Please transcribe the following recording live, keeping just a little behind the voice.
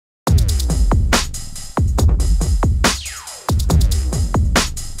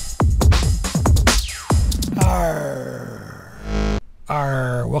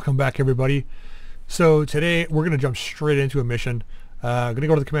welcome back everybody. So today we're going to jump straight into a mission. I'm going to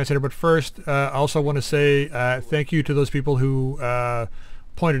go to the command center, but first I also want to say thank you to those people who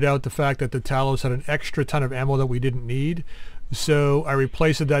pointed out the fact that the Talos had an extra ton of ammo that we didn't need. So I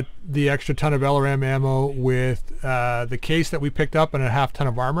replaced the extra ton of ARRR ammo with the case that we picked up and a half ton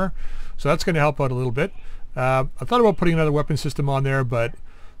of armor. So that's going to help out a little bit. I thought about putting another weapon system on there, but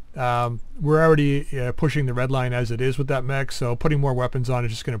we're already pushing the red line as it is with that mech, so putting more weapons on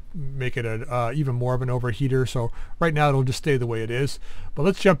is just going to make it even more of an overheater. So right now it'll just stay the way it is. But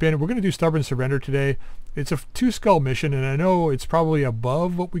let's jump in. We're going to do Stubborn Surrender today. It's a 2-skull mission, and I know it's probably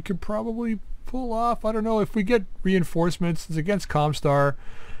above what we could probably pull off. I don't know if we get reinforcements. It's against Comstar.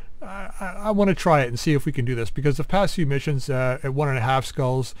 I want to try it and see if we can do this, because the past few missions at 1.5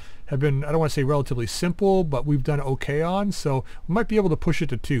 skulls have been, I don't want to say relatively simple, but we've done okay on, so we might be able to push it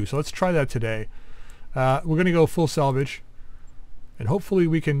to 2. So let's try that today. We're going to go full salvage, and hopefully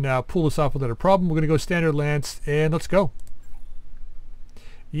we can pull this off without a problem. We're going to go standard lance, and let's go.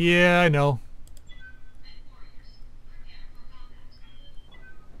 Yeah, I know.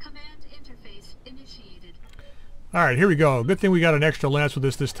 Alright, here we go. Good thing we got an extra lance with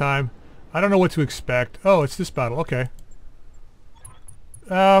this time. I don't know what to expect. Oh, it's this battle. Okay.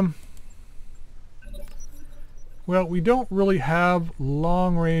 Well, we don't really have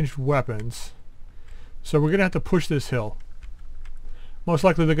long-range weapons. So we're going to have to push this hill. Most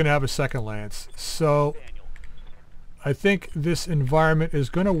likely they're going to have a second lance. So I think this environment is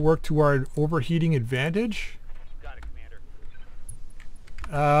going to work to our overheating advantage. Got it,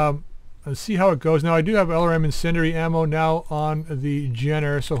 Commander. Let's see how it goes. Now I do have LRM incendiary ammo now on the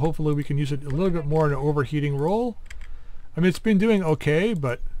Jenner, so hopefully we can use it a little bit more in an overheating role. I mean, it's been doing okay,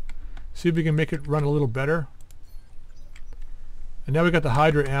 but see if we can make it run a little better. And now we got the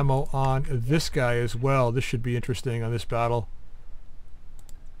Hydra ammo on this guy as well. This should be interesting on this battle.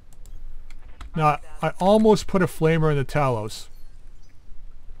 Now I almost put a flamer in the Talos.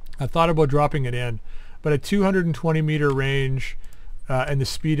 I thought about dropping it in, but at 220 meter range and the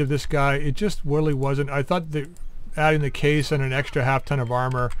speed of this guy, it just really wasn't. I thought that adding the case and an extra half ton of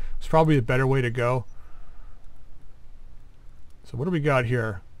armor was probably a better way to go. So what do we got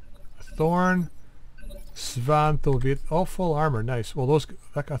here? Thorn, Svantovit, all full armor, nice. Well, those,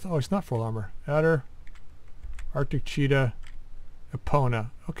 I thought, oh, it's not full armor. Adder, Arctic Cheetah, Epona,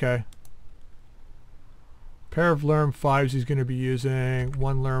 okay. Pair of Lerm 5s he's going to be using,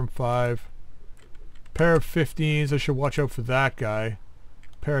 1 Lerm 5. Pair of 15s, I should watch out for that guy.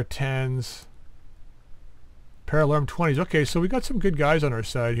 Pair of 10s. Pair of Lerm 20s. Okay, so we got some good guys on our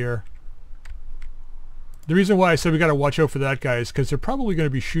side here. The reason why I said we got to watch out for that guy is because they're probably going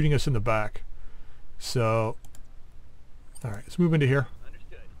to be shooting us in the back. So, alright, let's move into here.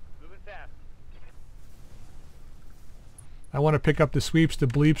 Understood. Moving fast. I want to pick up the sweeps, the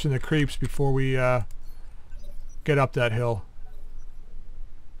bleeps, and the creeps before we get up that hill.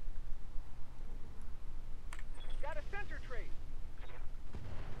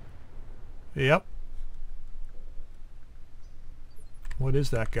 Yep. What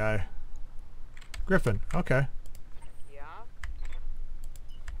is that guy? Griffin. Okay.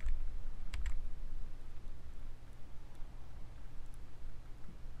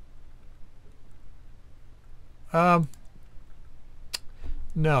 Yeah.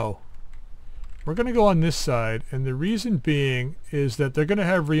 No. We're going to go on this side, and the reason being is that they're going to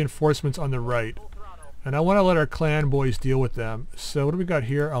have reinforcements on the right. And I want to let our clan boys deal with them. So what do we got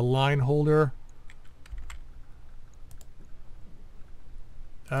here? A line holder.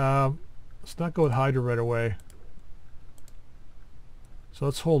 Let's not go with Hydra right away. So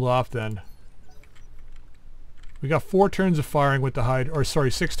let's hold off then. We got 4 turns of firing with the Hydra, or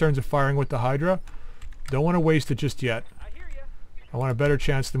sorry, 6 turns of firing with the Hydra. Don't want to waste it just yet. I want a better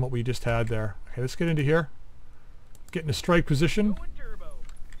chance than what we just had there. Okay, let's get into here. Get in a strike position.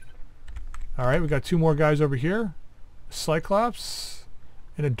 Alright, we got 2 more guys over here. A Cyclops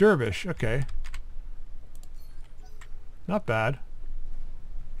and a Dervish. Okay. Not bad.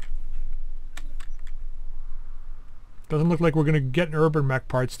 Doesn't look like we're going to get an urban mech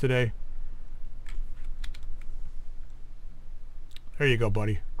parts today. There you go,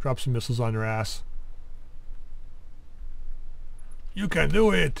 buddy. Drop some missiles on their ass. You can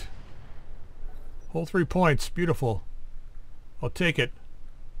do it! Whole 3 points. Beautiful. I'll take it.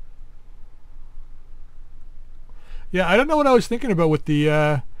 Yeah, I don't know what I was thinking about with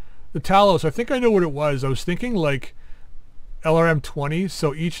the Talos. I think I know what it was. I was thinking like LRM 20,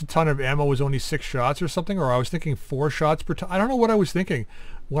 so each ton of ammo was only 6 shots or something, or I was thinking 4 shots per ton. I don't know what I was thinking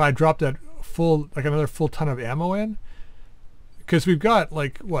when I dropped that full, like another full ton of ammo in. Because we've got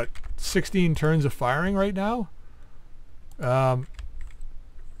like, what, 16 turns of firing right now?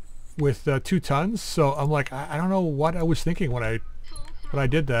 with 2 tons. So I'm like, I don't know what I was thinking when I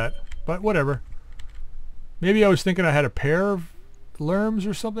did that, but whatever. Maybe I was thinking I had a pair of lerms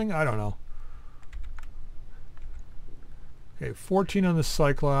or something. I don't know. Okay, 14 on the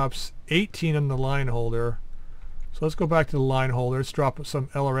Cyclops, 18 on the line holder. So let's go back to the line holder. Let's drop some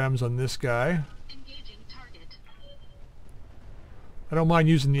LRMs on this guy. Engaging target. I don't mind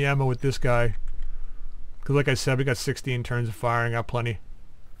using the ammo with this guy. Because like I said, we got 16 turns of firing. Got plenty.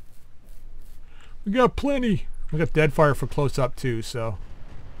 We got plenty. We got dead fire for close up too, so.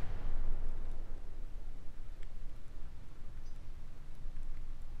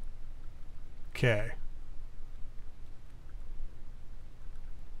 Okay.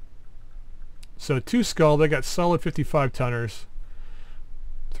 So 2 skull, they got solid 55 tonners.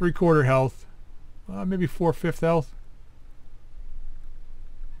 3/4 health. Maybe 4/5 health.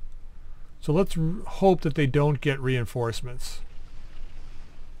 So let's hope that they don't get reinforcements.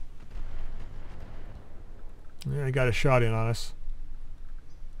 Yeah, they got a shot in on us.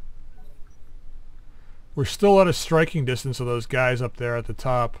 We're still out of striking distance of those guys up there at the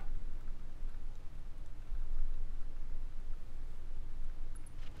top.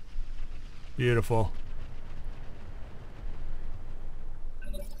 Beautiful.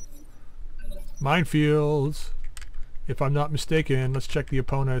 Minefields. If I'm not mistaken, let's check the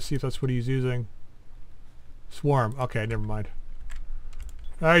opponent, see if that's what he's using. Swarm. Okay, never mind.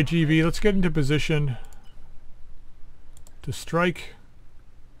 Alright, GV, let's get into position to strike.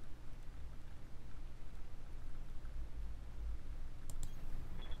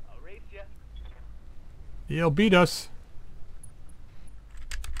 I'll race ya. He'll beat us.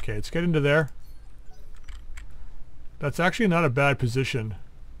 Okay, let's get into there. That's actually not a bad position.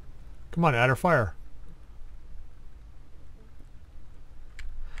 Come on, ARRR, fire.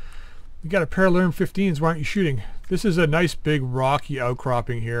 You got a pair of Lerm 15s, why aren't you shooting? This is a nice big rocky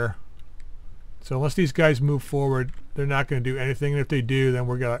outcropping here. So unless these guys move forward, they're not going to do anything. And if they do, then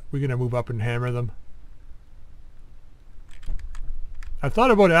we're gonna move up and hammer them. I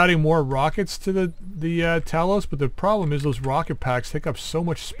thought about adding more rockets to the Talos, but the problem is those rocket packs take up so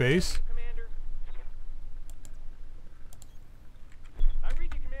much space. Commander. I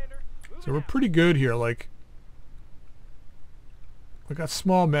read you, Commander. Moving So we're out. pretty good here. Like, we got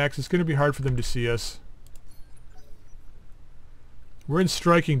small mechs. It's going to be hard for them to see us. We're in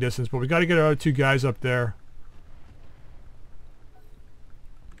striking distance, but we got to get our other 2 guys up there.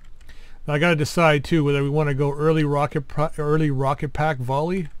 Now I got to decide too whether we want to go early rocket pack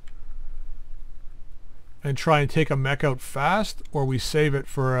volley and try and take a mech out fast, or we save it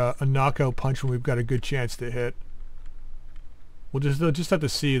for a knockout punch when we've got a good chance to hit. We'll just have to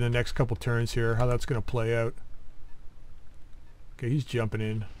see in the next couple turns here how that's going to play out. Okay, he's jumping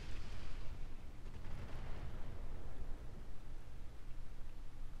in.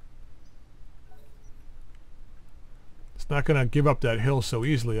 It's not going to give up that hill so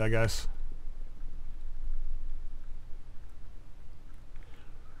easily, I guess.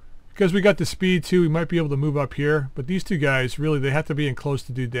 Because we got the speed too, we might be able to move up here. But these 2 guys, really, they have to be in close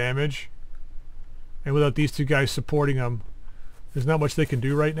to do damage. And without these 2 guys supporting them, there's not much they can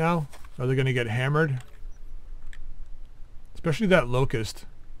do right now. Or they're going to get hammered. Especially that Locust.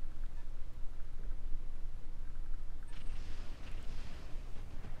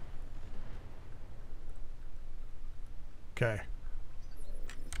 Okay.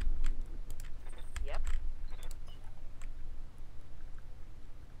 Yep.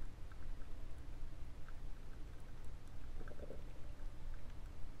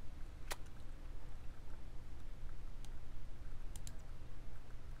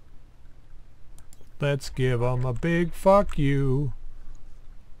 Let's give them a big fuck you.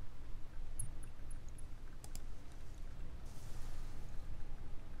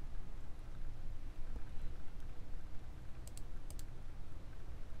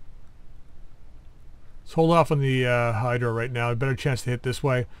 Let's hold off on the Hydra right now. A better chance to hit this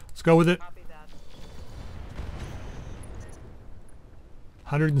way. Let's go with it. Copy that.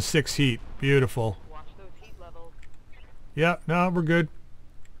 106 heat. Beautiful. Watch those heat levels. Yeah, no, we're good.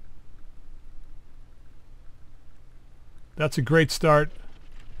 That's a great start.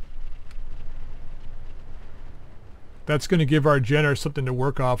 That's going to give our Jenner something to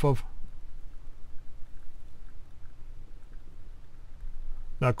work off of.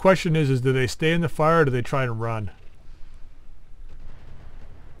 Now, question is do they stay in the fire or do they try and run?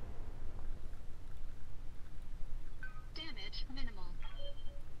 Damage minimal.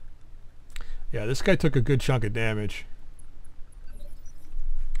 Yeah, this guy took a good chunk of damage.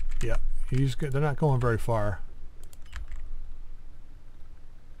 Yeah, he's good. They're not going very far.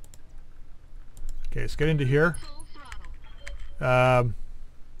 Okay, let's get into here. Full throttle.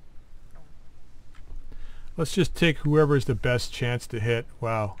 Let's just take whoever is the best chance to hit.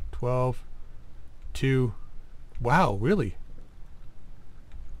 Wow. 12, 2. Wow, really?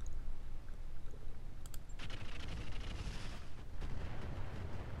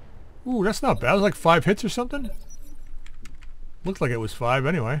 Ooh, that's not bad. It was like 5 hits or something. Looked like it was 5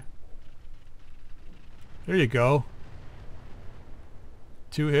 anyway. There you go.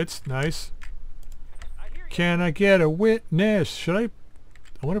 2 hits. Nice. Can I get a witness? Should I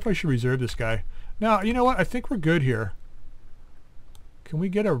wonder if I should reserve this guy. Now, you know what? I think we're good here. Can we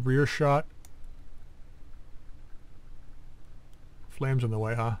get a rear shot? Flames on the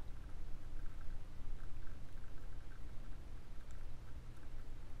way, huh?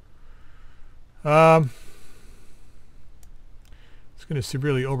 It's going to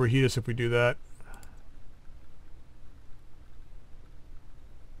severely overheat us if we do that.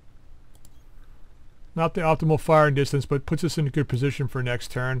 Not the optimal firing distance, but puts us in a good position for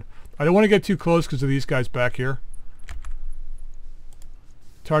next turn. I don't want to get too close because of these guys back here.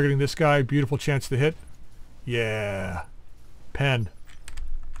 Targeting this guy. Beautiful chance to hit. Yeah. Pen.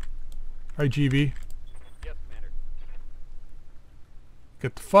 All right, GB. Yes, Commander.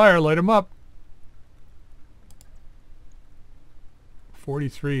 Get the fire. Light him up.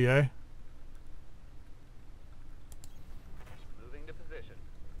 43, eh? Moving to position.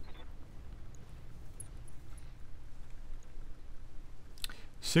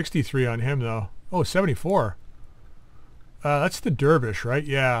 63 on him, though. Oh, 74. That's the dervish, right?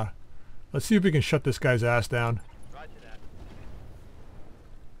 Yeah. Let's see if we can shut this guy's ass down. Roger that.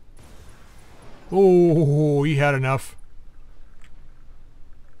 Oh, he had enough.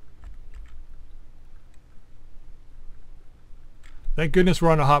 Thank goodness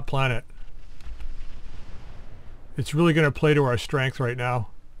we're on a hot planet. It's really going to play to our strength right now.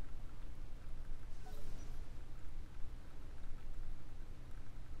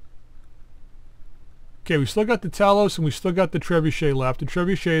 Okay, we still got the Talos and we still got the Trebuchet left. The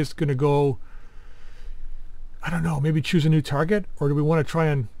Trebuchet is going to go, I don't know, maybe choose a new target? Or do we want to try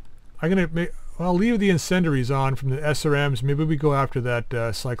and... I'll leave the incendiaries on from the SRMs. Maybe we go after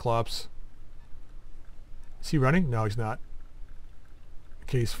that Cyclops. Is he running? No, he's not.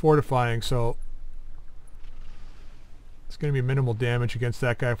 Okay, he's fortifying, so it's going to be minimal damage against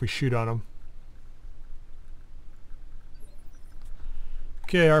that guy if we shoot on him.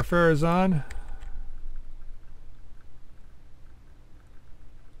 Okay, our ARRR is on.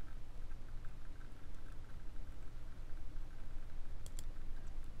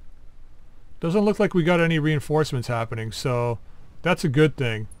 Doesn't look like we got any reinforcements happening, so that's a good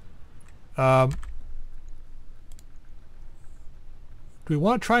thing. Do we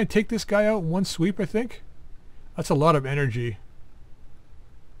want to try and take this guy out in one sweep, I think? That's a lot of energy.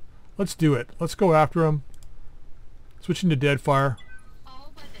 Let's do it. Let's go after him. Switching to Deadfire.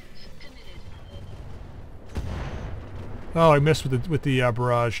 All weapons committed. Oh, I missed with the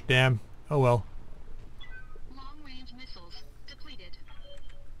barrage. Damn. Oh well. Long-range missiles depleted.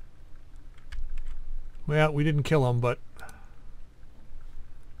 Well, we didn't kill him, but...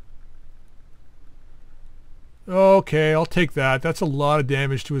 Okay, I'll take that. That's a lot of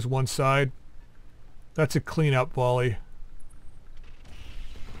damage to his one side. That's a clean-up volley.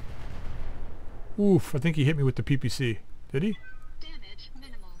 Oof, I think he hit me with the PPC. Did he? Damage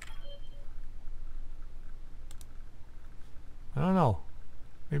minimal. I don't know.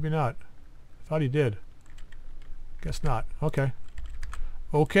 Maybe not. I thought he did. Guess not. Okay.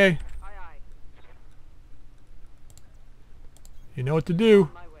 Okay. Aye, aye. You know what to do. On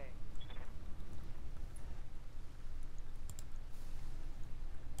my way.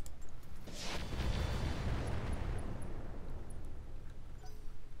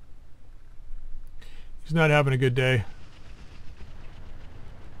 He's not having a good day.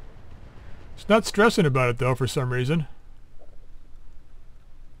 He's not stressing about it though for some reason.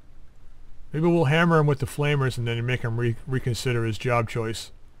 Maybe we'll hammer him with the flamers and then make him reconsider his job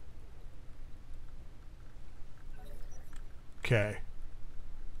choice. Okay.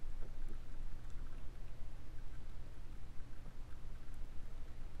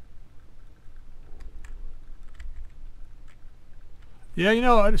 Yeah, you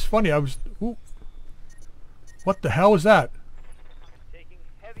know, it's funny. I was... Ooh. What the hell was that? Taking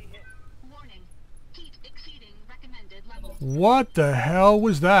heavy hits. Warning. Heat exceeding recommended level. What the hell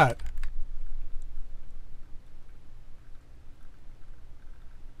was that?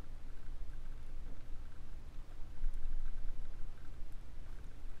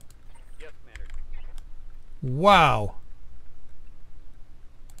 Yes, Commander. Wow.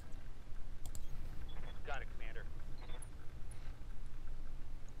 Got it, Commander.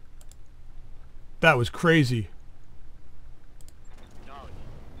 That was crazy. Knowledge.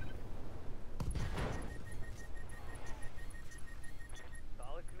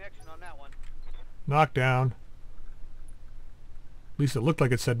 Knockdown. At least it looked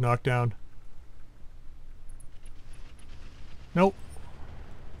like it said knockdown. Nope.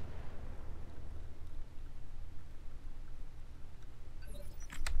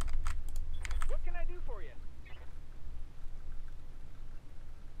 What can I do for you?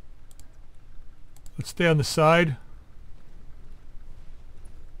 Let's stay on the side.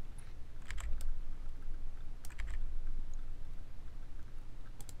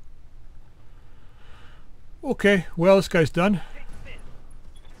 Okay, well, this guy's done. Take this.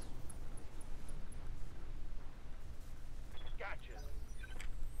 Gotcha.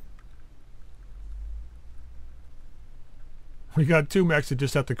 We got 2 mechs that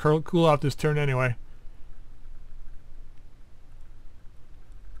just have to cool off this turn anyway.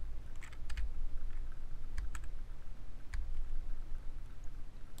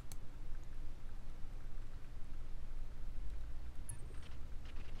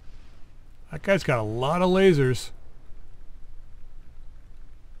 That guy's got a lot of lasers.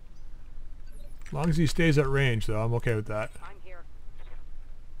 As long as he stays at range, though, I'm okay with that. I'm here.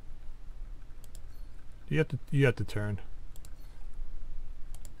 You have to turn.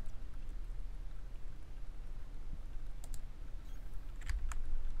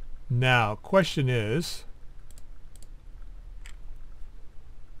 Now, question is,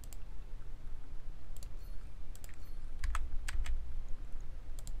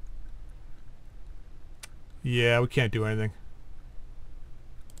 yeah, we can't do anything.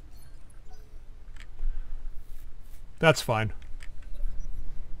 That's fine.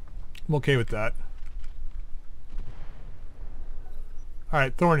 I'm okay with that.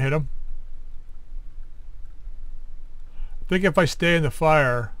 Alright, Thorn hit him. I think if I stay in the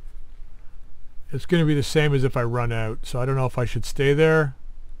fire, it's going to be the same as if I run out. So I don't know if I should stay there.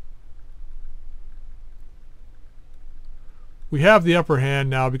 We have the upper hand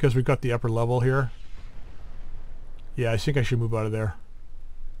now because we've got the upper level here. Yeah, I think I should move out of there.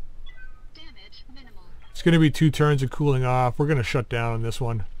 Damage minimal. It's going to be 2 turns of cooling off. We're going to shut down on this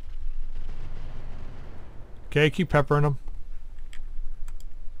one. Okay, keep peppering them.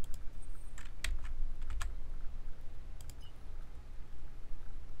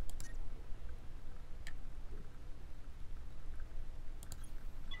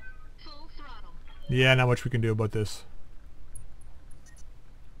 Full throttle. Yeah, not much we can do about this.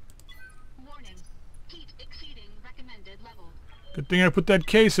 Warning. Heat exceeding recommended level. Good thing I put that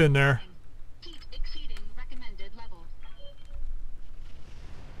case in there. Heat exceeding recommended level.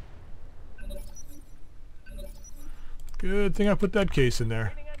 Good thing I put that case in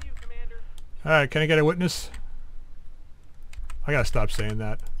there. Waiting on you, Commander. Alright, can I get a witness? I gotta stop saying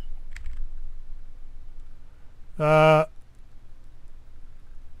that.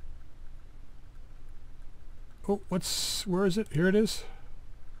 Oh, where is it? Here it is.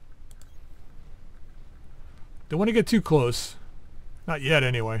 Don't want to get too close. Not yet,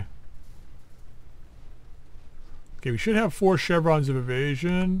 anyway. Okay, we should have 4 chevrons of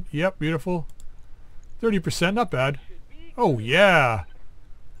evasion. Yep, beautiful. 30%, not bad. Should be. Oh, yeah.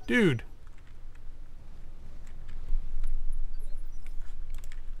 Dude.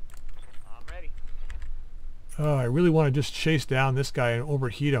 I'm ready. Oh, I really want to just chase down this guy and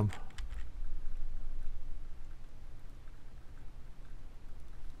overheat him.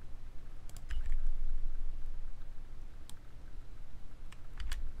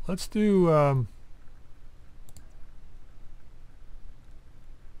 Let's do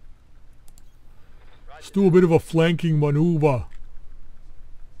let's do a bit of a flanking maneuver.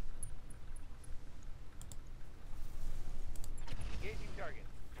 Engaging target.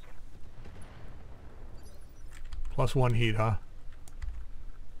 +1 heat, huh?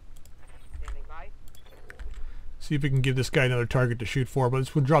 Standing by. See if we can give this guy another target to shoot for, but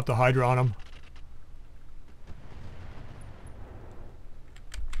this would drop the Hydra on him.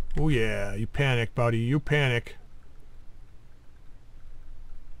 Oh yeah, you panic, buddy, you panic.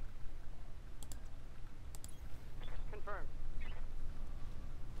 Confirmed.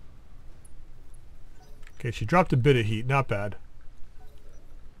 Okay, she dropped a bit of heat, not bad.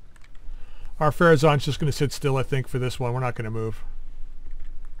 Our Farazan's just going to sit still, I think, for this one. We're not going to move.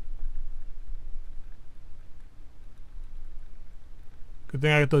 Good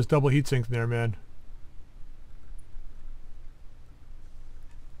thing I got those double heat sinks in there, man.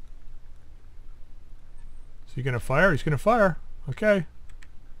 Is he going to fire? He's going to fire. Okay.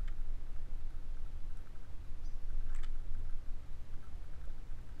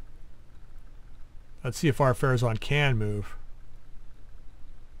 Let's see if our Farazan can move.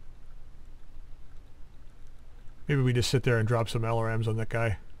 Maybe we just sit there and drop some LRMs on that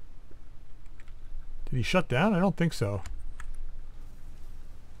guy. Did he shut down? I don't think so.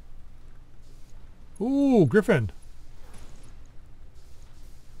 Ooh, Griffin.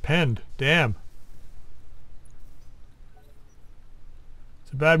 Penned. Damn.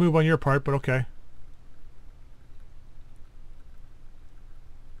 It's a bad move on your part, but okay.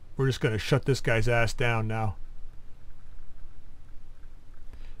 We're just going to shut this guy's ass down now.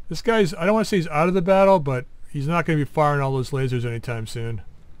 This guy's, I don't want to say he's out of the battle, but he's not going to be firing all those lasers anytime soon.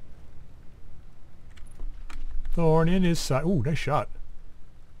 Thorn in his side. Ooh, nice shot.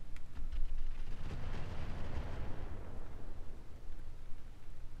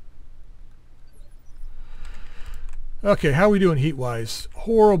 Okay, how are we doing heat-wise?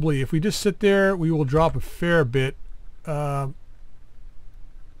 Horribly. If we just sit there, we will drop a fair bit. Let's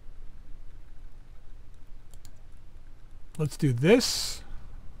do this,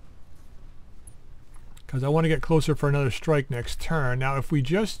 because I want to get closer for another strike next turn. Now, if we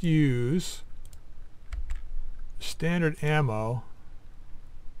just use standard ammo,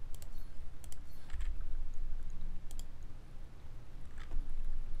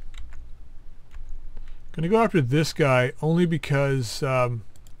 going to go after this guy only because I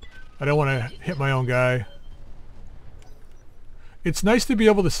don't want to hit my own guy. It's nice to be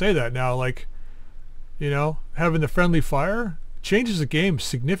able to say that now, like, you know, having the friendly fire changes the game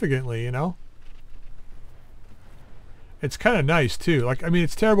significantly, you know? It's kind of nice too. Like, I mean,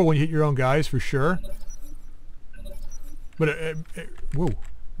 it's terrible when you hit your own guys for sure. But whoa, what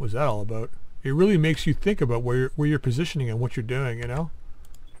was that all about? It really makes you think about where you're positioning and what you're doing, you know?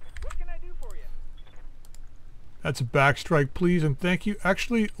 What can I do for you? That's a backstrike, please and thank you.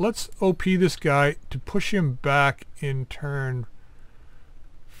 Actually, let's OP this guy to push him back in turn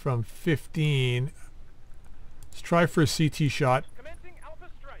from 15. Let's try for a CT shot. Commencing Alpha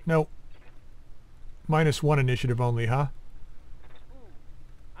Strike. No. -1 initiative only, huh? Ooh,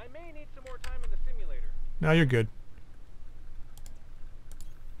 I may need some more time in the simulator. No, you're good.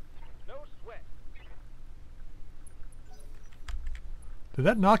 No sweat. Did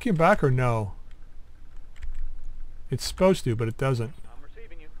that knock him back or no? It's supposed to, but it doesn't. I'm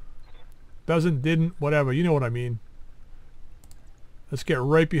receiving you. Doesn't, didn't, whatever. You know what I mean. Let's get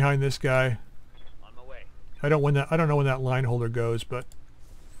right behind this guy. On my way. I don't know when that line holder goes, but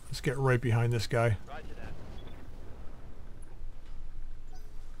let's get right behind this guy. Roger that.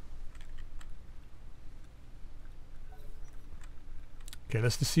 Okay,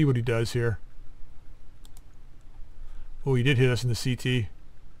 let's just see what he does here. Oh, he did hit us in the CT.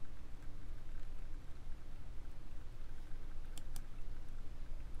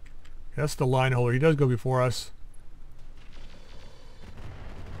 That's the line holder. He does go before us.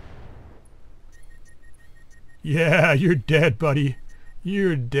 Yeah, you're dead, buddy.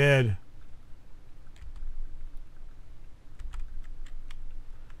 You're dead.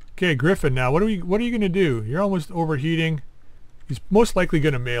 Okay, Griffin now. What are you going to do? You're almost overheating. He's most likely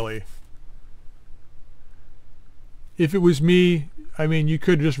going to melee. If it was me, I mean, you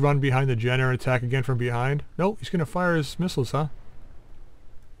could just run behind the Jenner and attack again from behind. Nope, he's going to fire his missiles, huh?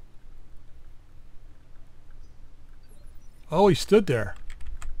 Oh, he stood there.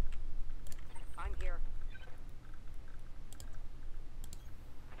 I'm here.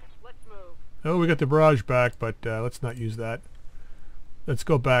 Let's move. Oh, we got the barrage back, but let's not use that. Let's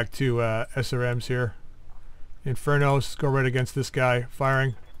go back to SRMs here. Infernos, go right against this guy,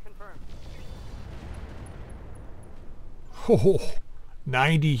 firing. Confirmed. Oh,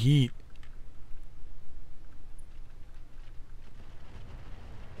 90 heat.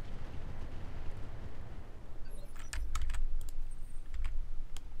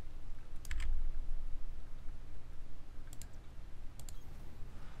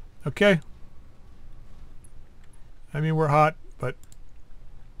 Okay. I mean, we're hot, but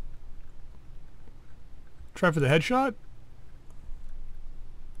try for the headshot.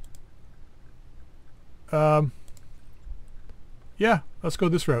 Yeah, let's go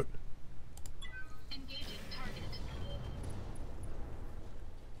this route. Engaging target.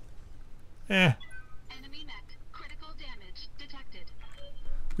 Eh, Enemy mech. Critical damage detected.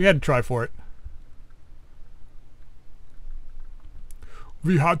 we had to try for it.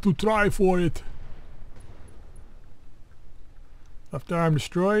 We had to try for it. Left arm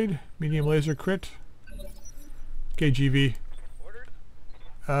destroyed. Medium laser crit. Okay, GV. Orders?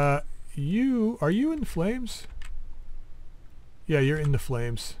 Are you in the flames? Yeah, you're in the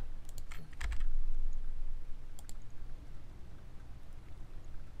flames.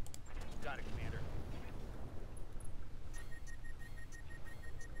 Got it, Commander.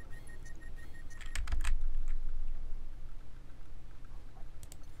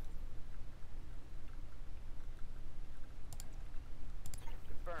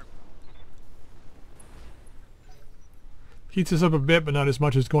 Confirmed. Heats us up a bit, but not as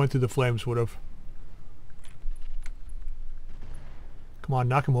much as going through the flames would have. Come on,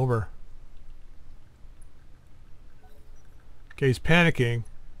 knock him over. Okay, he's panicking.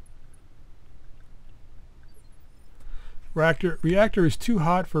 Reactor is too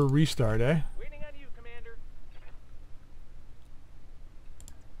hot for a restart, eh? Waiting on you, Commander.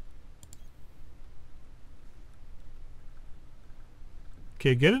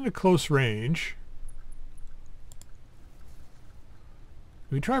 Okay, get into close range.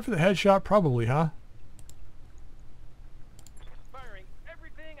 Do we try for the headshot? Probably, huh? Firing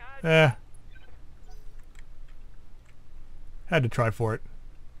everything I... Had to try for it.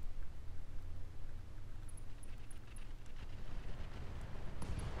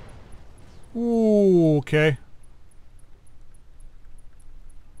 Ooh, okay.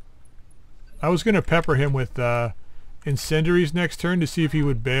 I was going to pepper him with incendiaries next turn to see if he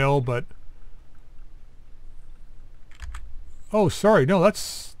would bail, but... Oh, sorry. No,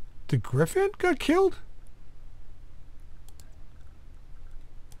 that's... The Griffin got killed?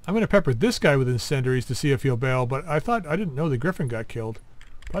 I'm going to pepper this guy with incendiaries to see if he'll bail, but I didn't know the Griffin got killed.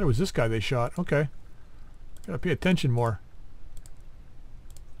 Thought it was this guy they shot. Okay. Gotta pay attention more.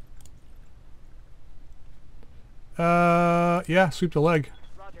 Yeah, sweep the leg.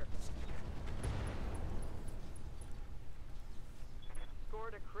 Roger.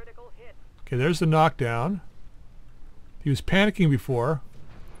 Scored a critical hit. Okay, there's the knockdown. He was panicking before.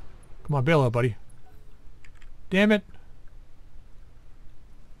 Come on, bail out, buddy. Damn it.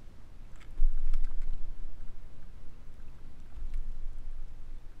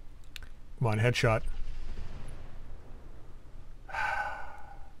 Come on, headshot.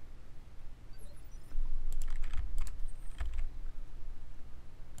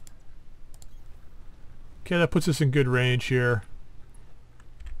 Okay, that puts us in good range here.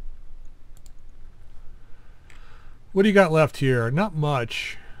 What do you got left here? Not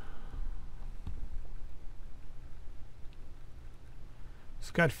much.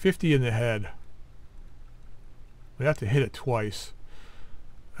 It's got 50 in the head. We have to hit it twice.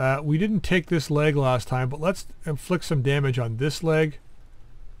 We didn't take this leg last time, but let's inflict some damage on this leg.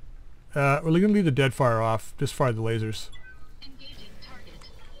 We're going to leave the dead fire off. Just fire the lasers. Engaging target.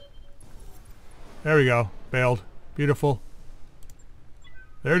 There we go. Bailed. Beautiful.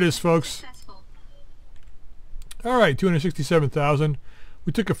 There it is, folks. Successful. Alright, 267,000.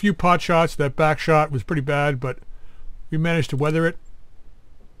 We took a few pot shots. That back shot was pretty bad, but we managed to weather it.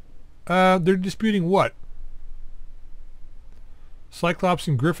 They're disputing what? Cyclops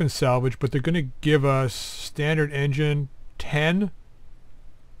and Griffin salvage, but they're going to give us standard engine 10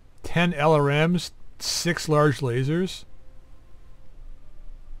 LRMs, 6 large lasers.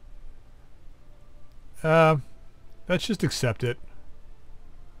 Let's just accept it.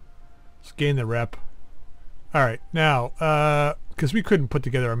 Let's gain the rep. Alright, now, because we couldn't put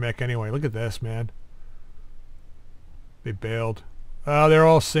together a mech anyway. Look at this, man. They bailed. They're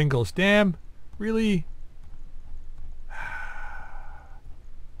all singles. Damn. Really?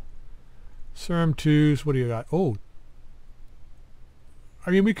 Serum 2s. What do you got? Oh. I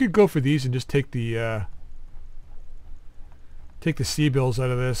mean, we could go for these and just take the C-bills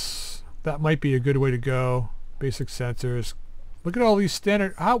out of this. That might be a good way to go. Basic sensors. Look at all these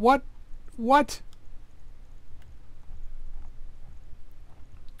standard... what? What?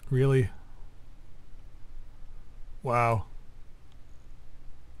 Really? Wow.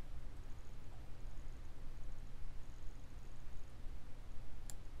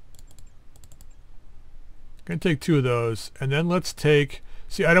 Gonna take 2 of those, and then let's take...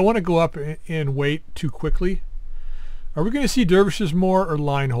 See, I don't want to go up in weight too quickly. Are we going to see dervishes more or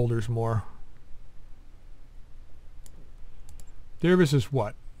line holders more? Dervish is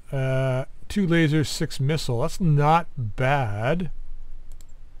what? 2 lasers, 6 missile. That's not bad.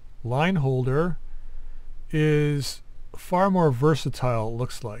 Line holder is far more versatile,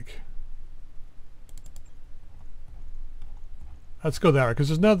 looks like. Let's go that way, because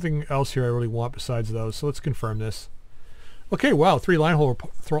there's nothing else here I really want besides those. So let's confirm this. Okay, wow, 3 line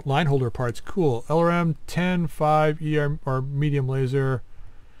holder parts. Cool. LRM 10, 5, ER or medium laser,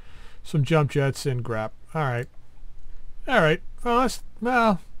 some jump jets, and grap. All right. All right. Well,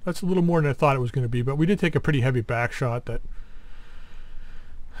 that's a little more than I thought it was going to be, but we did take a pretty heavy back shot. That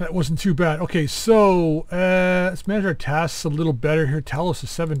wasn't too bad. Okay, so let's manage our tasks a little better here. Talos is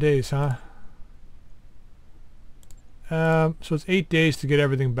 7 days, huh? So it's 8 days to get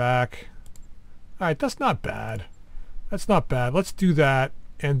everything back. All right, that's not bad. That's not bad. Let's do that.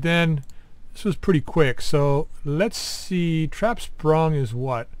 And then this was pretty quick. So let's see. Trap sprung is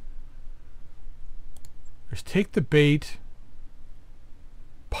what? There's take the bait.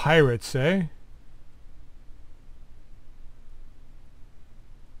 Pirates, eh?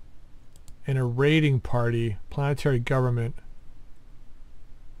 And a raiding party. Planetary government.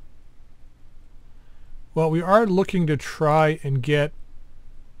 Well, we are looking to try and get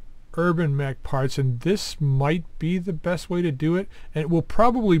urban mech parts, and this might be the best way to do it, and it will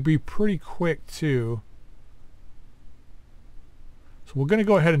probably be pretty quick too. So we're going to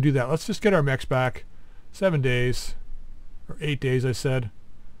go ahead and do that. Let's just get our mechs back. 7 days. Or 8 days, I said.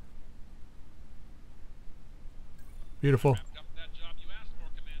 Beautiful.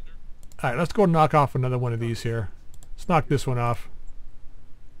 Alright, let's go knock off another one of these here. Let's knock this one off.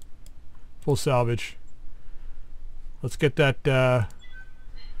 Full salvage. Let's get that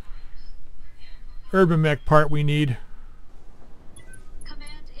urban mech part we need.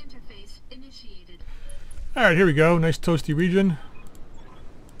 Command interface initiated. Alright, here we go. Nice toasty region.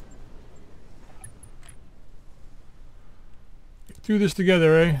 Get through this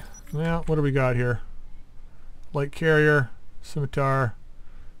together, eh? Well, what do we got here? Light carrier, scimitar,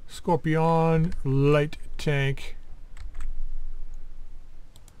 scorpion, light tank.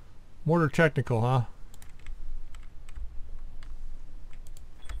 Mortar technical, huh?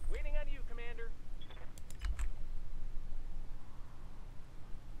 Waiting on you, Commander.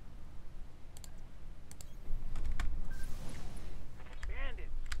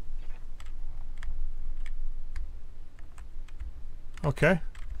 Bandits. Okay.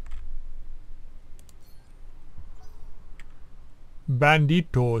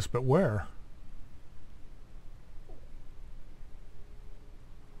 Banditos, but where?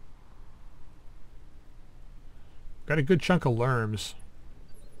 Got a good chunk of lerms.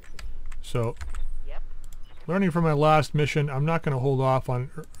 So, Yep. learning from my last mission, I'm not going to hold off on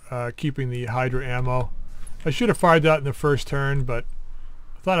keeping the Hydra ammo. I should have fired that in the first turn, but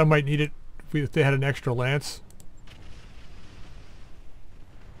I thought I might need it if they had an extra lance.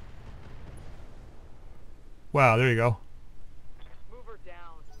 Wow, there you go. Move her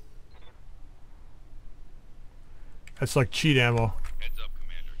down. That's like cheat ammo. Heads up,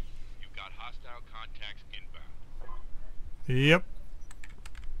 Commander. You've got hostile contacts inbound. Yep.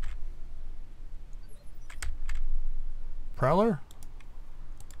 Prowler?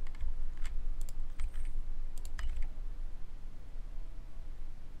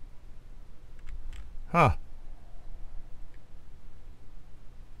 Huh.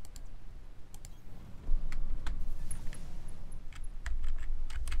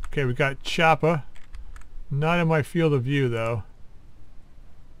 Okay, we got Choppa. Not in my field of view, though.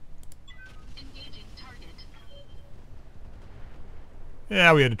 Engaging target.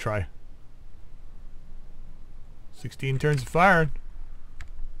 Yeah, we had to try. 16 turns of firing.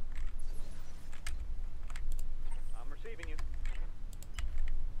 I'm receiving you.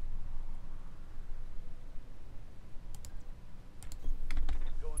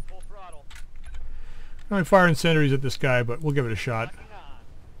 Going full throttle. I'm only firing sentries at this guy, but we'll give it a shot. Locking on.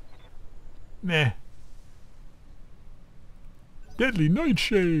 Meh. Deadly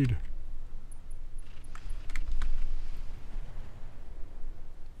Nightshade.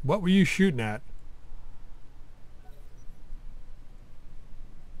 What were you shooting at?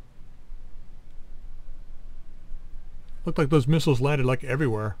 Looked like those missiles landed like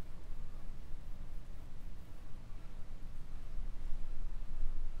everywhere.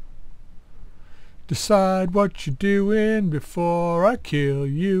 Decide what you're doing before I kill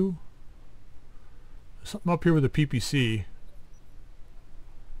you. There's something up here with a PPC.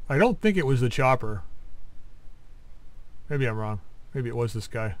 I don't think it was the chopper. Maybe I'm wrong. Maybe it was this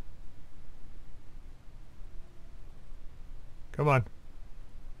guy. Come on.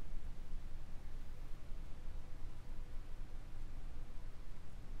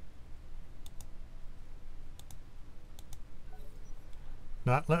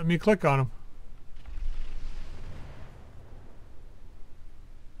 Not letting me click on him.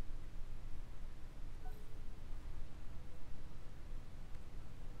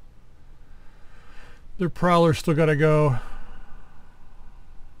 Their prowler's still gotta go.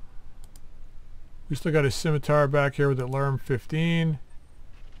 We still got a scimitar back here with the Lerm 15.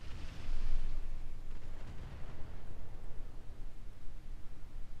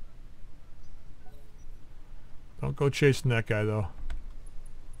 Don't go chasing that guy though.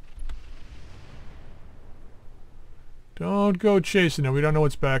 Don't go chasing him. We don't know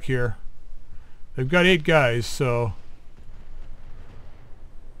what's back here. They've got 8 guys, so...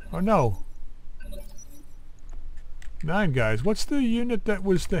 Oh no. 9 guys. What's the unit that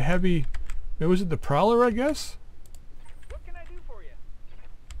was the heavy... Was it the Prowler, I guess? What can I do for you?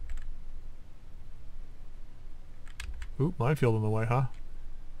 Oop, minefield in the way, huh?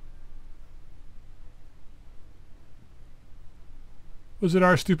 Was it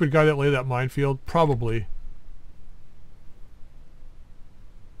our stupid guy that laid that minefield? Probably.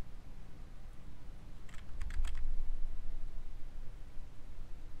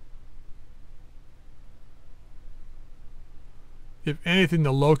 If anything,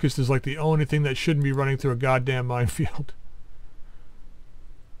 the Locust is like the only thing that shouldn't be running through a goddamn minefield.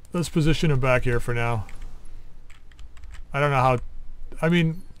 Let's position him back here for now. I don't know how... I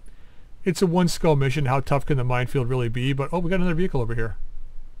mean, it's a one skull mission. How tough can the minefield really be? But, oh, we got another vehicle over here.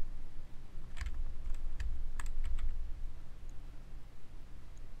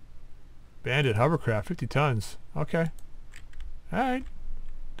 Bandit hovercraft, 50 tons. Okay. Alright.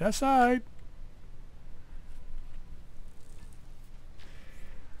 That's alright.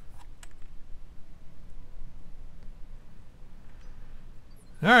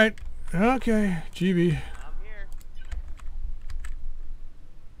 Alright. Okay. GB. I'm here.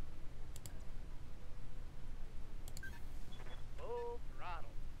 Full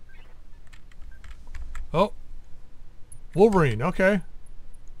throttle. Oh. Wolverine. Okay.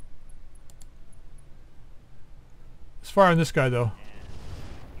 Let's fire on this guy, though.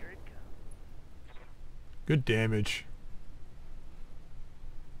 Here it comes. Good damage.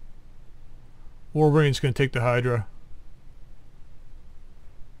 Wolverine's going to take the Hydra.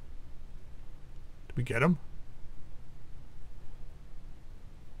 Did we get him?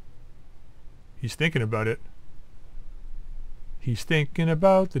 He's thinking about it. He's thinking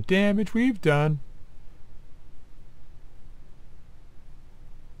about the damage we've done.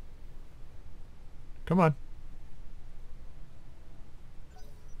 Come on.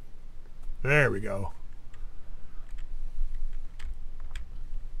 There we go.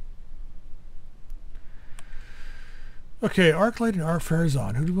 Okay, Arclight and ARRR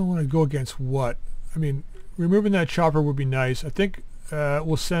on. Who do we want to go against what? I mean, removing that chopper would be nice. I think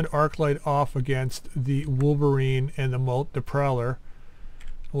we'll send Arclight off against the Wolverine and the Prowler.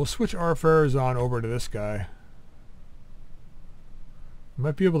 We'll switch ARRR on over to this guy.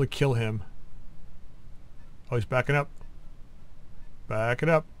 Might be able to kill him. Oh, he's backing up. Back it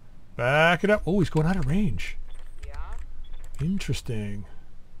up. Back it up. Oh, he's going out of range. Yeah? Interesting.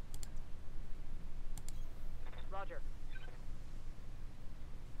 Roger.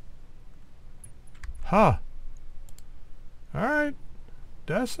 Huh. Alright.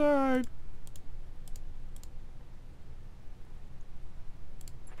 That's alright.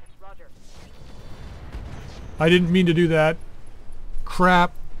 Roger. I didn't mean to do that.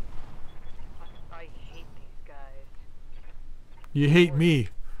 Crap. I hate these guys. You hate me.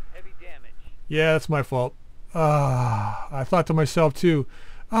 Heavy damage. Yeah, that's my fault. I thought to myself too,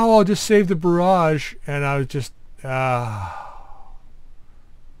 oh, I'll just save the barrage, and I was just, oh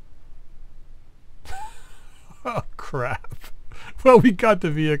crap. Well, we got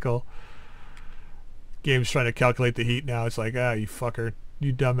the vehicle. Game's trying to calculate the heat now. It's like, ah, you fucker,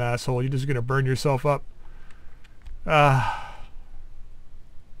 you dumb asshole, you're just gonna burn yourself up. How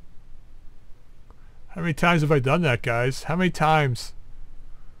many times have I done that, guys? How many times?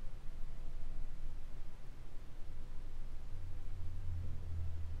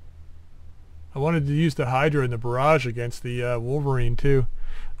 I wanted to use the Hydra and the barrage against the Wolverine too.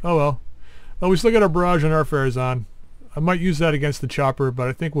 Oh well. Oh, we still got our barrage and our ARRR on. I might use that against the chopper, but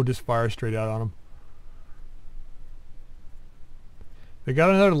I think we'll just fire straight out on them. They got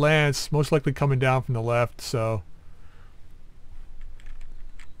another lance, most likely coming down from the left, so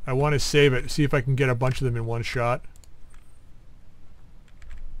I want to save it, see if I can get a bunch of them in one shot.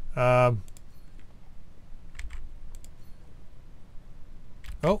 Oh.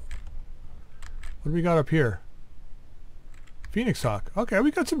 What do we got up here? Phoenix Hawk. Okay, we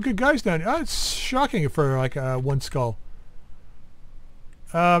got some good guys down here. Oh, it's shocking for like one skull.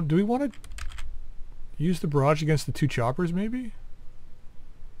 Do we want to use the barrage against the two choppers maybe?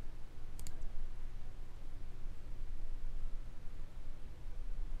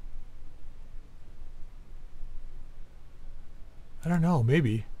 I don't know,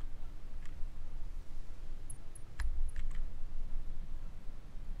 maybe.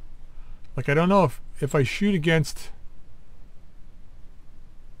 Like, I don't know if I shoot against...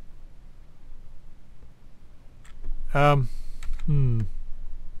 Okay,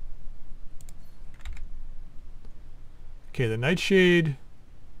 the Nightshade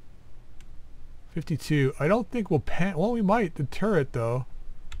 52. I don't think we'll pan... Well, we might. The turret, though.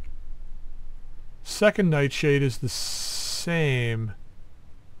 Second Nightshade is the same.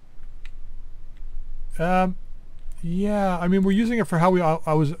 Yeah, I mean, we're using it for how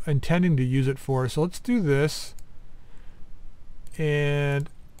I was intending to use it for. So let's do this. And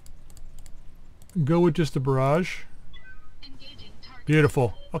go with just the barrage. Engaging target.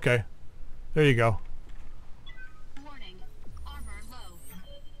 Beautiful. Okay. There you go. Warning. Armor low.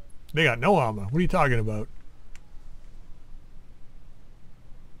 They got no armor. What are you talking about?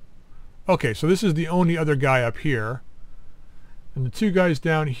 Okay, so this is the only other guy up here. And the two guys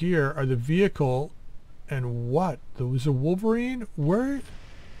down here are the vehicle And what? There was a Wolverine? Where?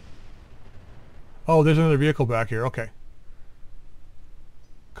 Oh, there's another vehicle back here. Okay.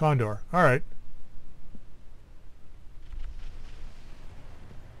 Condor. Alright.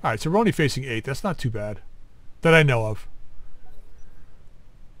 Alright, so we're only facing 8. That's not too bad. That I know of.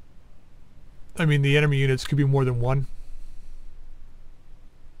 I mean, the enemy units could be more than one.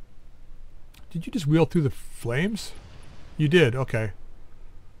 Did you just wheel through the flames? You did, okay.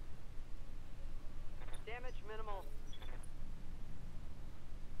 Damage minimal.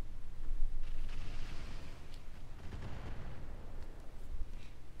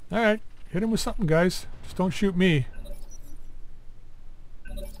 Alright, hit him with something, guys. Just don't shoot me.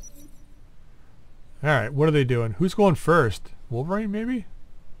 Alright, what are they doing? Who's going first? Wolverine, maybe?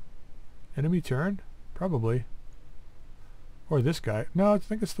 Enemy turn? Probably. Or this guy. No, I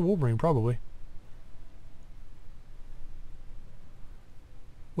think it's the Wolverine, probably.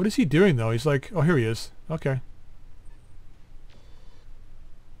 What is he doing, though? He's like... Oh, here he is. Okay.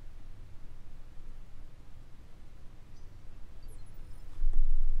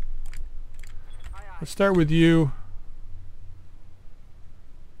 Let's start with you.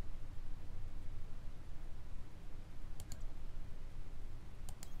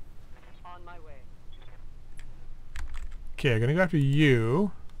 On my way. Okay, I'm gonna go after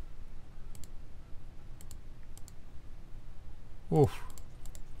you. Oof.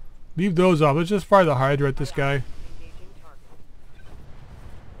 Leave those off. Let's just fire the Hydra at this guy. Engaging target.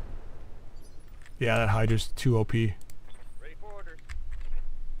 Yeah, that Hydra's too OP. Ready for orders.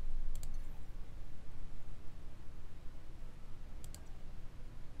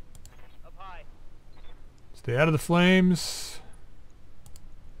 Up high. Stay out of the flames.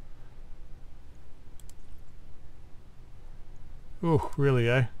 Ooh, really,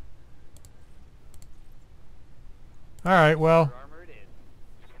 eh? Alright, well, Armor it is.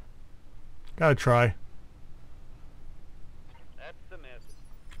 gotta try. That's the miss.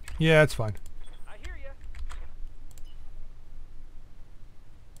 Yeah, it's fine. I hear ya.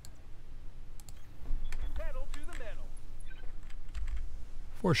 Pedal to the metal.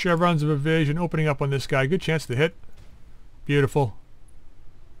 4 chevrons of evasion opening up on this guy. Good chance to hit. Beautiful.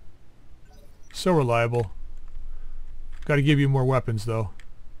 So reliable. Gotta give you more weapons, though.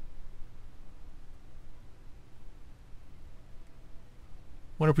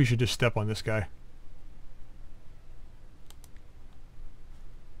 Wonder if we should just step on this guy.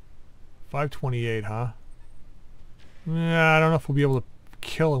 528, huh? Yeah, I don't know if we'll be able to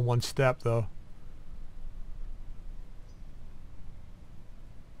kill in one step, though.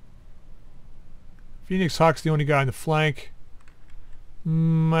 Phoenix Hawk's the only guy on the flank.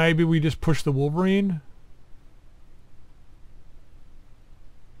 Maybe we just push the Wolverine?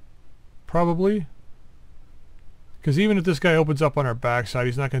 Probably. Because even if this guy opens up on our backside,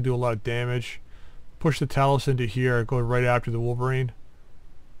 he's not going to do a lot of damage. Push the Talos into here, go right after the Wolverine.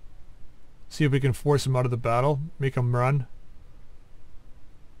 See if we can force him out of the battle. Make him run.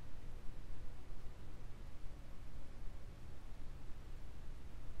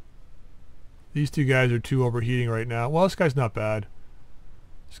 These two guys are too overheating right now. Well, this guy's not bad.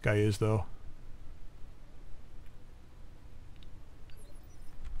 This guy is, though.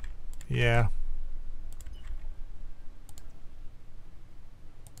 Yeah.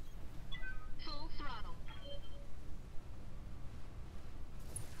 Full throttle.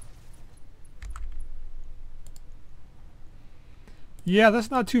 Yeah, that's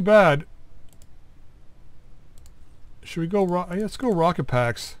not too bad. Should we go let's go rocket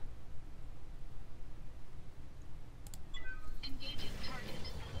packs. Engaging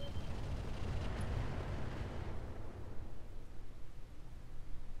target.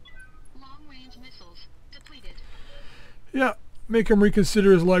 Long-range missiles depleted. Yeah, make him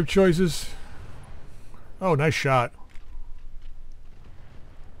reconsider his life choices. Oh, nice shot.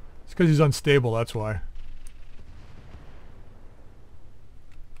 It's because he's unstable, that's why.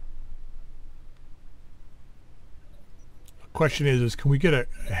 The question is can we get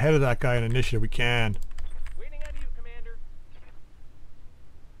ahead of that guy in initiative? We can. Waiting on you, Commander.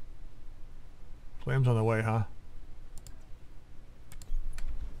 Flames on the way, huh?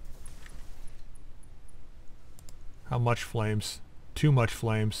 How much flames? Too much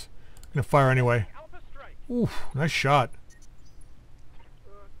flames. I'm gonna fire anyway. Alpha strike. Oof, nice shot.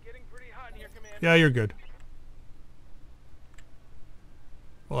 Getting pretty hot in here, Commander. Yeah, you're good.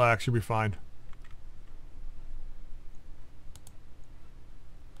 Relax, you'll be fine.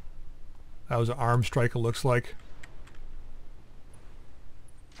 That was an arm strike, it looks like.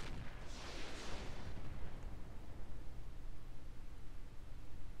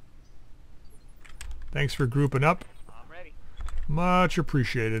 Thanks for grouping up. I'm ready. Much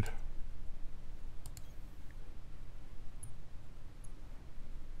appreciated.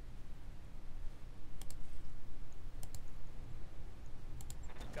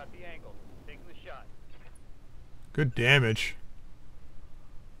 Got the angle. Taking the shot. Good damage.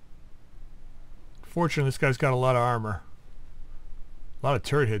 Fortunately, this guy's got a lot of armor. A lot of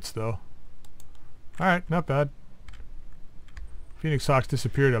turret hits, though. Alright, not bad. Phoenix Hawks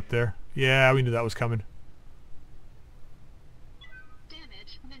disappeared up there. Yeah, we knew that was coming.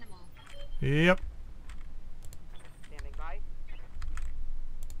 Damage minimal. Yep. Standing by.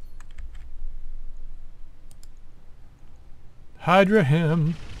 Hydra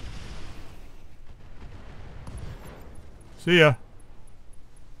him. See ya.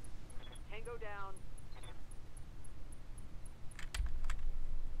 Tango down.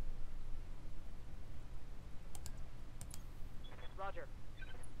 Roger.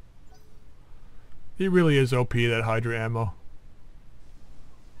 It really is OP, that Hydra ammo.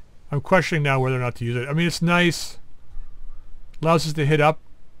 I'm questioning now whether or not to use it. I mean, it's nice. Allows us to hit up.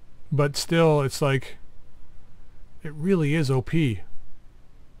 But still, it's like... It really is OP.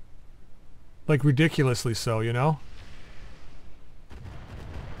 Like, ridiculously so, you know?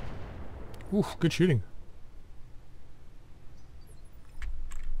 Ooh, good shooting.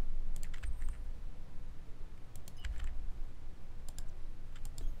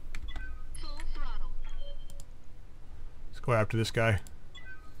 Full throttle. Let's go after this guy.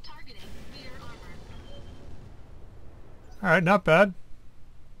 Targeting rear armor. Alright, not bad.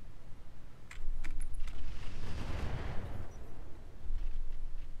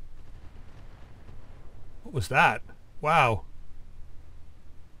 What was that? Wow.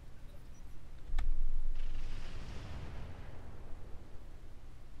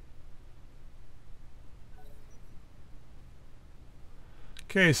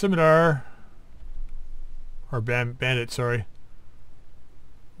 Okay, Scimitar. Or Bandit, sorry.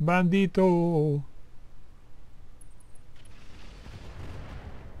 Bandito.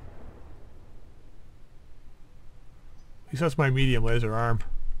 At least that's my medium laser arm.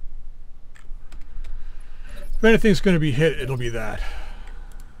 If anything's going to be hit, it'll be that.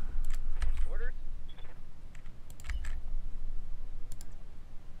 Orders.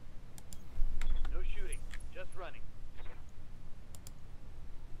 No shooting. Just running.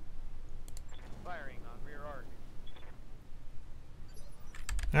 Firing on rear arc.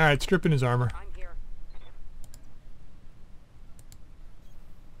 Alright, stripping his armor. I'm here.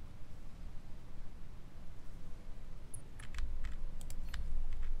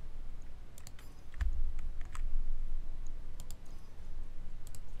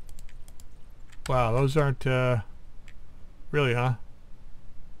 Wow, those aren't, really, huh?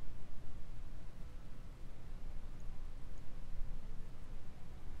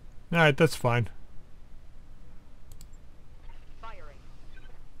 Alright, that's fine. Firing.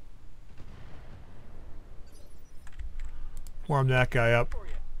 Warm that guy up. For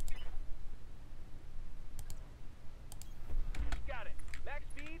you. Got it. Max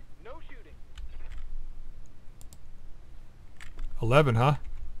speed. No shooting. 11, huh?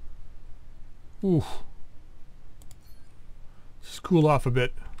 Ooh. Let's cool off a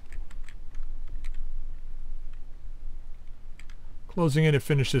bit. Closing in to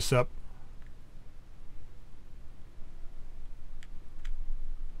finish this up.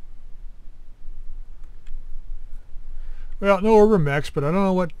 Well, no over mechs, but I don't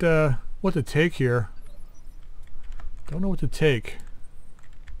know what to take here. Don't know what to take.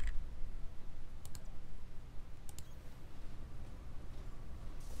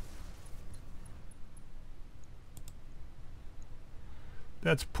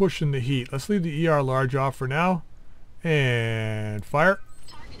 That's pushing the heat. Let's leave the ER large off for now. And fire.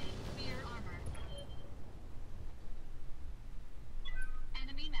 Targeting rear armor.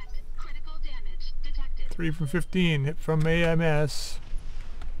 Enemy mech. Critical damage detected. 3 from 15. Hit from AMS.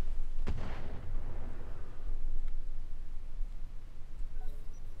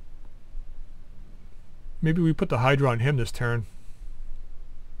 Maybe we put the Hydra on him this turn.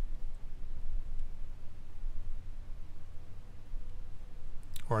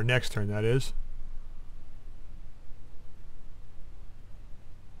 Or next turn, that is.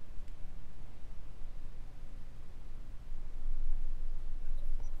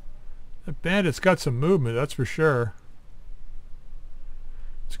 That bandit's got some movement, that's for sure.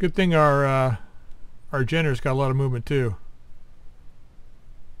 It's a good thing our Jenner's got a lot of movement too.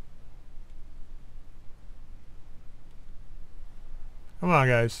 Come on,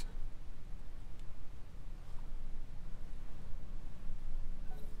 guys.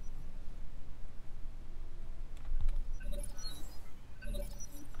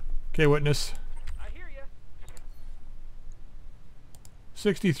 Okay, witness. I hear you.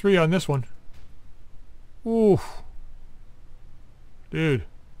 63 on this one. Oof. Dude,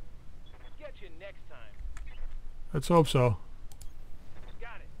 Get you next time. let's hope so.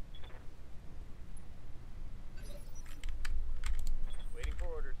 Got it.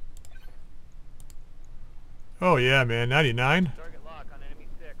 Oh yeah, man, 99. Target lock on enemy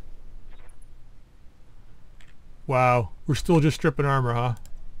 6. Wow, we're still just stripping armor, huh?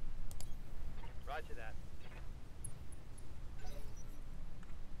 Roger that.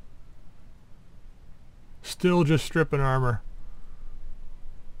 Still just stripping armor.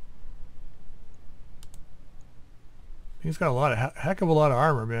 He's got a lot of heck of a lot of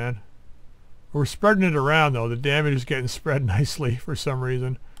armor, man. We're spreading it around though. The damage is getting spread nicely for some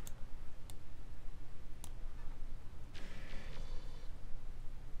reason.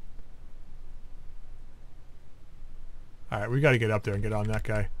 All right, we got to get up there and get on that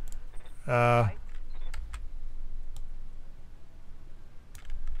guy.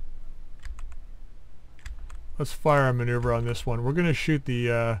 Let's fire a maneuver on this one. We're going to shoot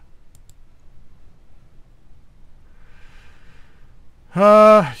the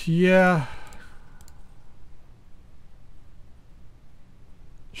yeah.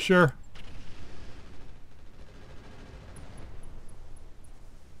 Sure.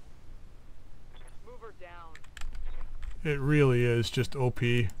 Mover down. It really is just OP.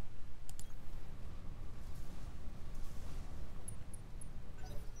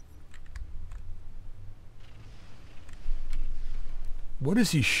 What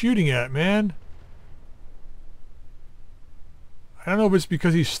is he shooting at, man? I don't know if it's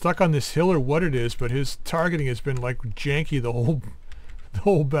because he's stuck on this hill or what it is, but his targeting has been like janky the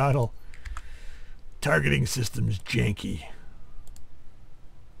whole battle. Targeting system's janky.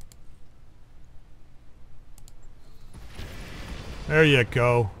 There you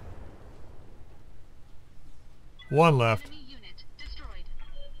go. One left. Enemy unit destroyed.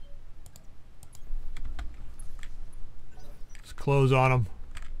 Let's close on him.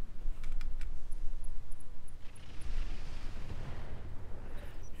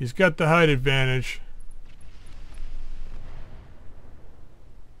 He's got the height advantage.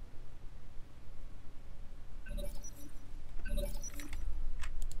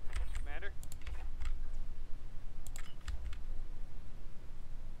 Commander?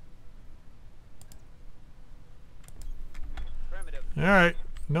 Affirmative. Alright,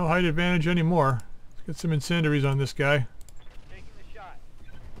 no height advantage anymore. Let's get some incendiaries on this guy. Taking the shot.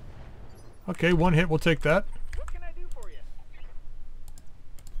 Okay, one hit, we'll take that. What can I do for you?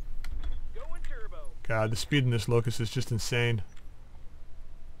 Going turbo. God, the speed in this locust is just insane.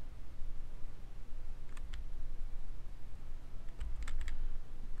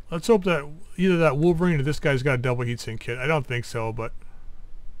 Let's hope that either that Wolverine or this guy's got a double heatsink kit. I don't think so, but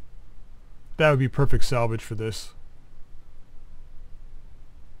that would be perfect salvage for this.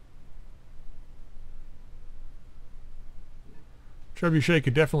 Trebuchet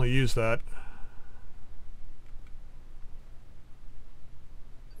could definitely use that.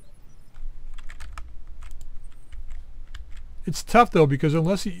 It's tough though because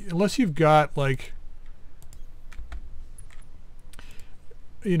unless you've got like,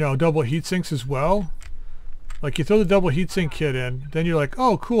 you know, double heat sinks as well. Like you throw the double heatsink kit in, then you're like,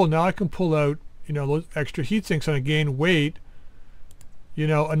 oh cool, now I can pull out, you know, those extra heat sinks and I gain weight, you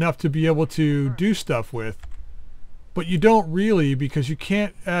know, enough to be able to do stuff with. But you don't really, because you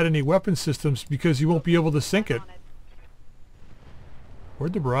can't add any weapon systems because you won't be able to sink it.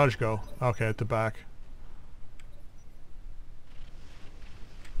 Where'd the barrage go? Okay, at the back.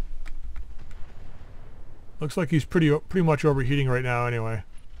 Looks like he's pretty much overheating right now anyway.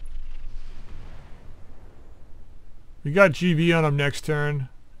 We got GV on him next turn.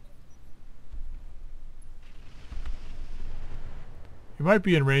 He might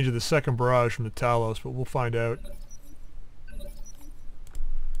be in range of the second barrage from the Talos, but we'll find out.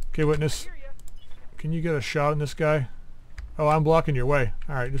 Okay, witness. Can you get a shot on this guy? Oh, I'm blocking your way.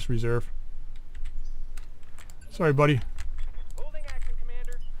 Alright, just reserve. Sorry, buddy. Holding action,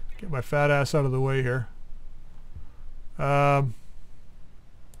 Commander. Get my fat ass out of the way here. Let's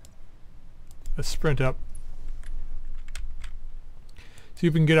sprint up. See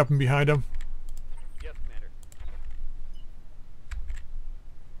if we can get up and behind him. Yes, Commander.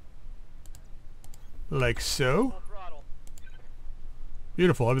 Like so. Full throttle.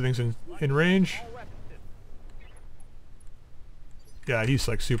 Beautiful. Everything's in range. All weapons system. Yeah, he's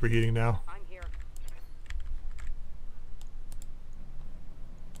like superheating now. I'm here.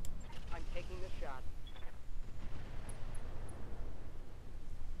 I'm taking the shot.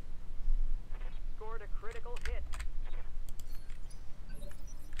 Scored a critical hit.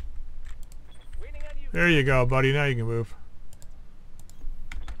 Waiting on you. There you go, buddy. Now you can move.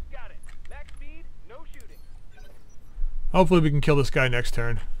 Got it. Max speed, no shooting. Hopefully we can kill this guy next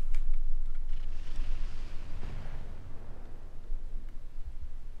turn.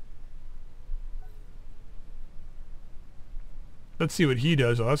 Let's see what he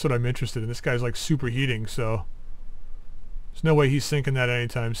does. Oh, that's what I'm interested in. This guy's like superheating, so There's no way he's sinking that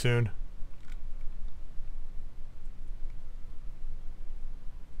anytime soon.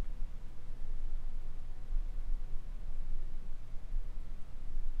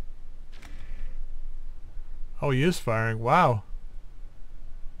 Oh, he is firing. Wow.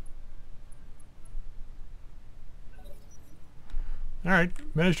 Alright,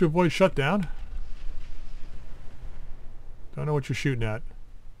 managed to avoid shutdown. Don't know what you're shooting at.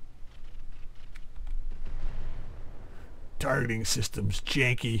 Targeting systems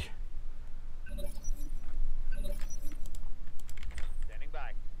janky. Standing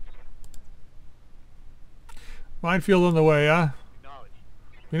by. Minefield on the way, huh? Acknowledge.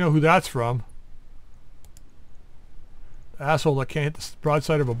 We know who that's from. The asshole that can't hit the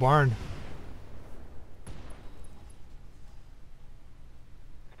broadside of a barn.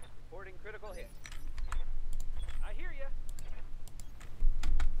 Reporting critical hit. I hear ya.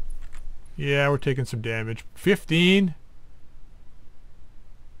 Yeah, we're taking some damage. 15.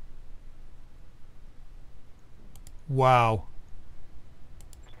 Wow.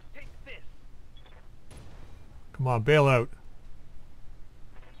 Take this. Come on, bail out.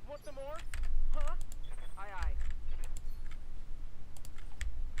 Want some more? Huh? Aye aye.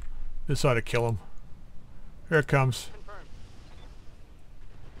 This ought to kill him. Here it comes. Confirmed.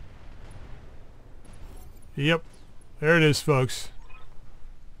 Yep. There it is, folks.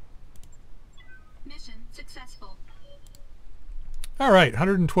 Mission successful. Alright,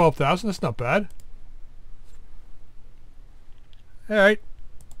 112,000. That's not bad. Alright.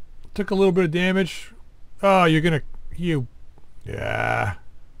 Took a little bit of damage. Oh, you're gonna... You... Yeah.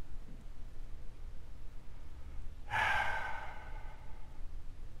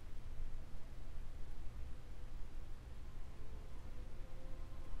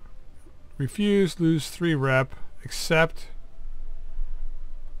 Refuse, lose 3 rep. Accept.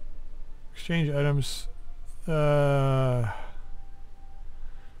 Exchange items.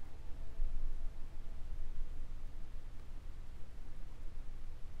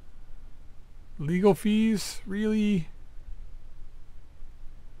 Legal fees? Really?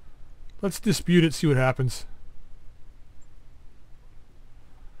 Let's dispute it, see what happens.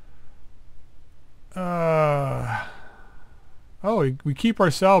 Oh, we keep our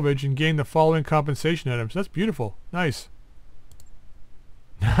salvage and gain the following compensation items. That's beautiful. Nice.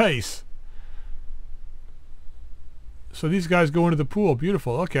 Nice. So these guys go into the pool.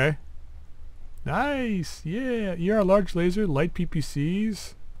 Beautiful. Okay. Nice. Yeah. ER large laser, light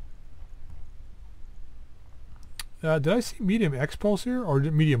PPCs. Did I see medium X pulse here? Or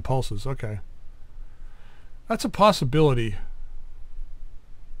medium pulses? Okay. That's a possibility.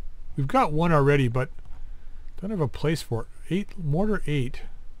 We've got one already, but don't have a place for it. Mortar 8.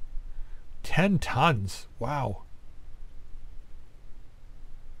 10 tons. Wow.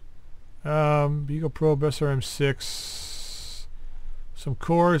 Beagle Probe SRM6. Some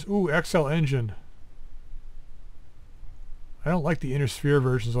cores. Ooh, XL engine. I don't like the inner sphere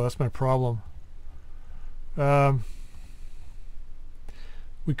version, so that's my problem.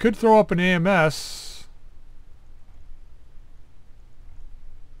 We could throw up an AMS.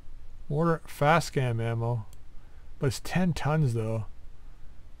 Mortar fast scan ammo. But it's 10 tons though.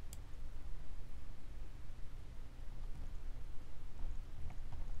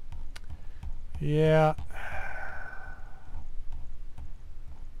 Yeah.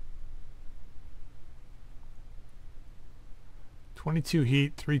 .22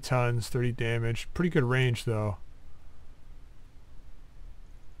 heat, 3 tons, 30 damage. Pretty good range though.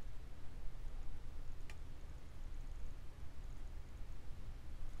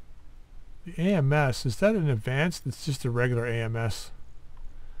 The AMS, is that an advanced? It's just a regular AMS.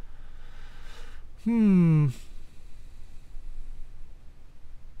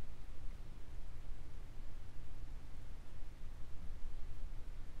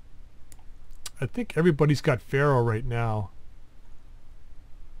 I think everybody's got Pharaoh right now.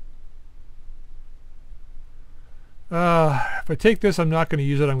 If I take this, I'm not going to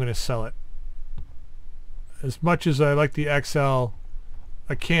use it. I'm going to sell it. As much as I like the XL,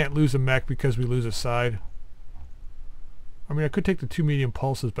 I can't lose a mech because we lose a side. I mean, I could take the 2 medium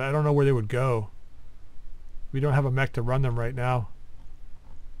pulses, but I don't know where they would go. We don't have a mech to run them right now.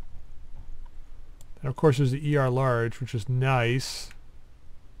 And of course there's the ER large, which is nice.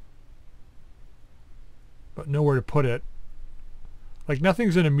 But nowhere to put it. Like,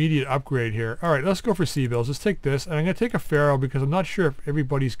 nothing's an immediate upgrade here. Alright, let's go for C-bills. Let's take this. And I'm going to take a Pharaoh because I'm not sure if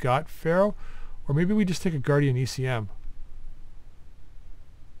everybody's got Pharaoh. Or maybe we just take a Guardian ECM.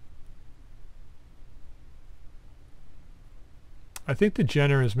 I think the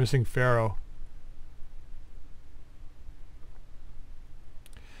Jenner is missing Pharaoh.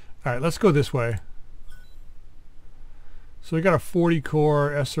 Alright, let's go this way. So we got a 40 core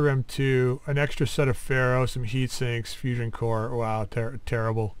SRM2, an extra set of Faro, some heat sinks, fusion core. Wow,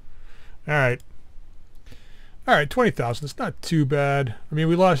 terrible. All right. All right, 20,000. It's not too bad. I mean,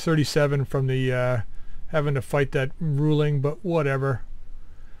 we lost 37 from the having to fight that ruling, but whatever.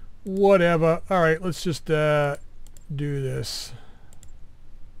 Whatever. All right, let's just do this.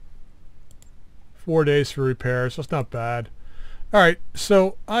 4 days for repairs. That's not bad. All right,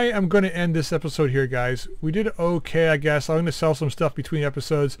 so I am going to end this episode here, guys. We did okay, I guess. I'm going to sell some stuff between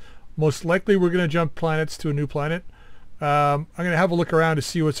episodes. Most likely we're going to jump planets to a new planet. I'm going to have a look around to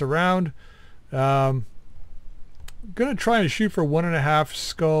see what's around. Going to try and shoot for 1.5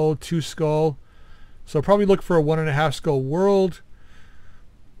 skull, 2 skull. So probably look for a 1.5 skull world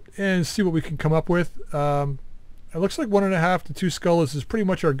and see what we can come up with. It looks like 1.5 to 2 skull is pretty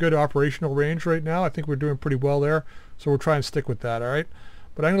much our good operational range right now. I think we're doing pretty well there. So we'll try and stick with that, all right?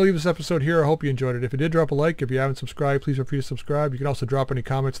 But I'm going to leave this episode here. I hope you enjoyed it. If you did, drop a like. If you haven't subscribed, please feel free to subscribe. You can also drop any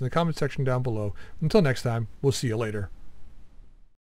comments in the comment section down below. Until next time, we'll see you later.